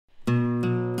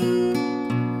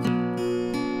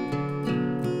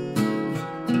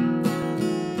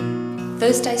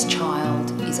Thursday's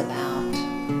Child is about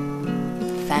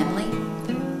family,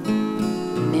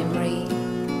 memory,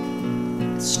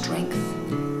 strength,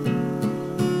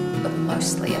 but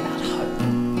mostly about hope.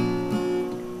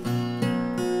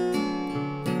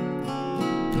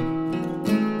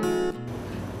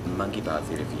 Monkey Baa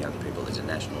Theatre for Young People is a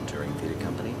national touring theatre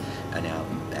company, and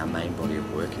our main body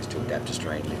of work is to adapt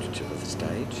Australian literature for the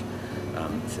stage.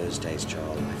 Thursday's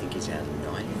Child, I think, is our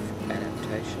 9th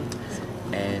adaptation,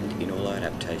 and in all our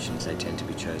adaptations they tend to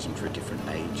be chosen for a different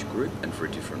age group and for a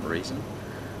different reason.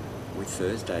 With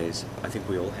Thursdays, I think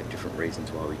we all had different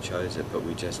reasons why we chose it, but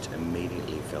we just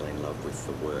immediately fell in love with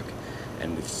the work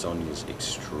and with Sonya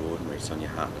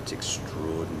Hartnett's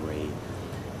extraordinary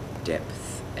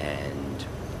depth and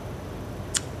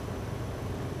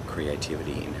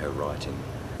creativity in her writing.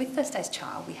 With Thursday's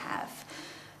Child we have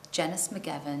Janice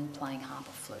McGavin playing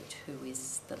harper flute, who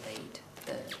is the lead,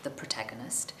 the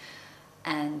protagonist,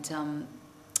 and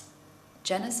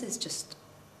Janice is just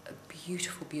a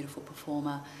beautiful, beautiful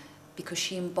performer because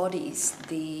she embodies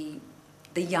the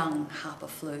young harper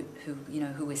flute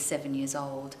who is 7 years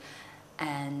old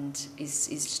and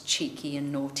is cheeky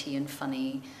and naughty and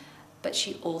funny, but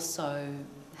she also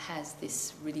has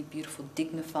this really beautiful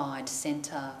dignified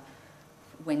centre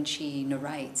when she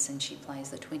narrates, and she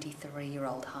plays the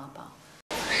 23-year-old harper.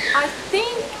 I think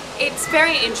it's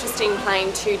very interesting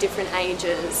playing two different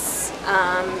ages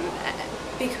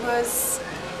because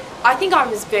I think I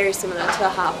was very similar to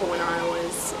Harper when I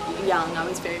was young. I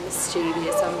was very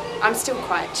mischievous. I'm still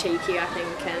quite cheeky, I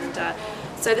think, and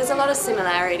so there's a lot of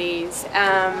similarities.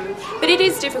 But it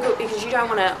is difficult because you don't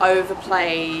want to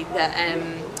overplay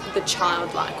the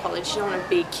childlike quality. You don't want to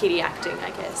be kiddie acting,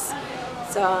 I guess.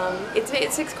 So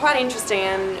it's quite interesting,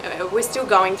 and we're still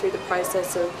going through the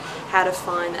process of how to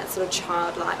find that sort of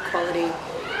childlike quality,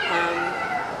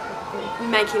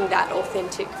 making that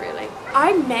authentic, really.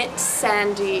 I met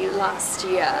Sandy last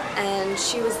year, and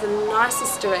she was the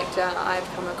nicest director I've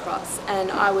come across, and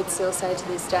I would still say to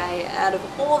this day, out of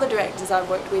all the directors I've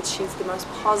worked with, she's the most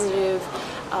positive,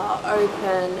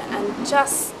 open, and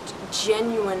just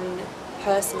genuine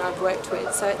person I've worked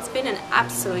with, so it's been an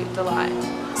absolute delight.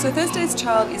 So Thursday's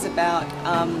Child is about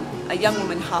a young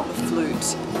woman, harper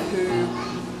flute, who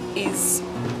is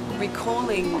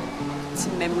recalling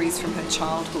some memories from her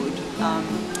childhood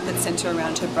that centre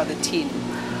around her brother Tin.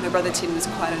 Her brother Tin was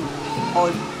quite an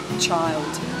odd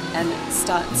child and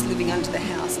starts living under the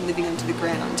house and living under the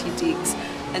ground. He digs.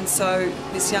 And so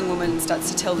this young woman starts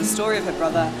to tell the story of her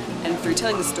brother, and through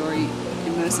telling the story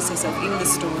immerses herself in the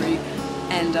story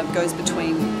and goes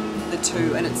between the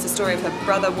two, and it's the story of her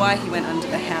brother, why he went under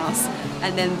the house,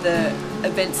 and then the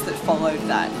events that followed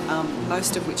that,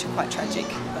 most of which are quite tragic,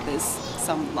 but there's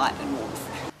some light and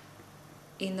warmth.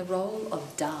 In the role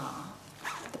of Daa,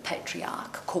 the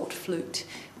patriarch, court flute,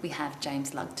 we have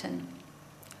James Lugton,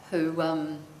 who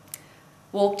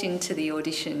walked into the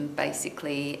audition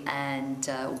basically and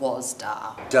was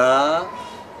Daa. Daa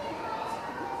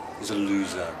is a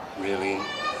loser, really.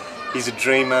 He's a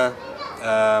dreamer.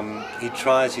 He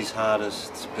tries his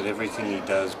hardest, but everything he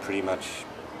does pretty much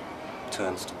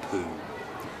turns to poo.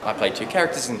 I played two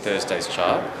characters in Thursday's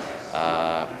Child.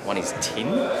 One is Tin,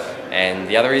 and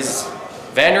the other is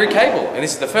Vanderoo Cable. And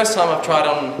this is the first time I've tried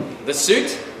on the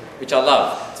suit, which I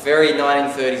love. It's very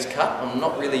 1930s cut. I'm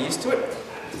not really used to it.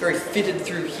 It's very fitted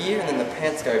through here, and then the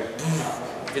pants go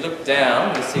poof. If you look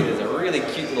down, you see there's a really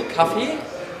cute little cuff here.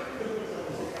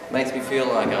 Makes me feel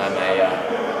like I'm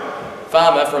a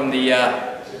farmer from the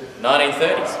 1930s.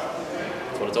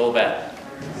 That's what it's all about.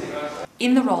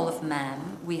 In the role of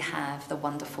Mam, we have the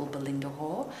wonderful Belinda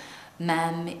Hoare.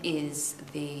 Mam is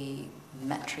the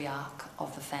matriarch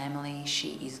of the family.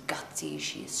 She is gutsy,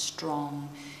 she is strong.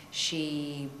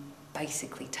 She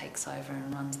basically takes over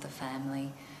and runs the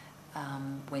family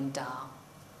when Daa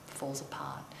falls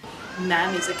apart.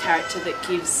 Mam is a character that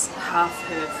gives half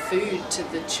her food to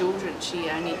the children. She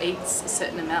only eats a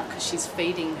certain amount because she's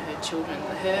feeding her children.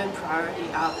 Her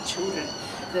priority are the children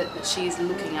that she is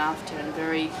looking after, and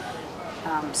very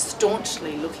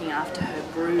staunchly looking after her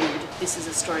brood. This is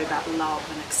a story about love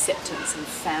and acceptance and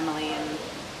family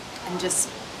and just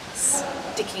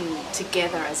sticking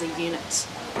together as a unit.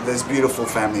 There's beautiful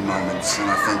family moments,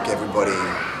 and I think everybody,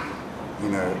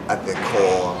 at their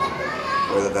core,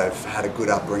 whether they've had a good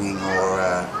upbringing or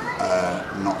a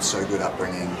not so good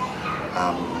upbringing,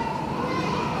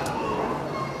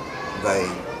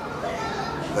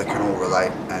 they can all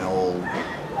relate, and all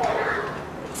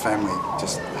family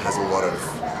just has a lot of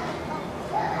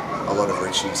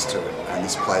richness to it, and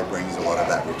this play brings a lot of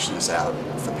that richness out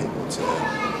for people to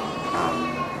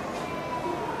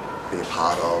be a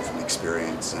part of and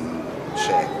experience and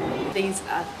share. These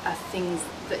are things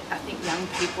that I think young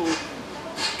people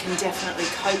can definitely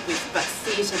cope with, but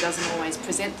theatre doesn't always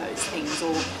present those things,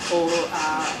 or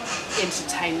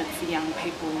entertainment for young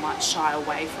people might shy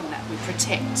away from that. We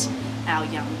protect our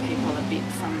young people a bit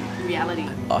from reality.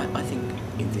 I think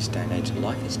in this day and age,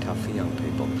 life is tough for young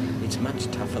people. It's much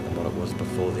tougher than what it was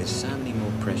before. There's so many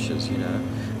more pressures, you know.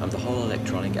 The whole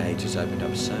electronic age has opened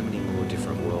up so many more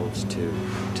different worlds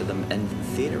to them, and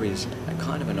theatre is a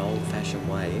kind of an old-fashioned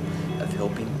way of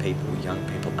helping people, young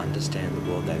people, understand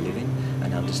the world they live in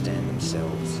and understand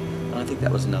themselves. And I think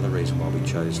that was another reason why we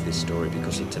chose this story,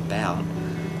 because it's about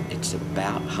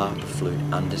harp flute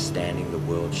understanding the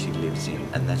world she lives in,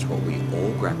 and that's what we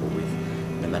all grapple with,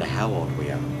 no matter how old we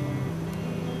are.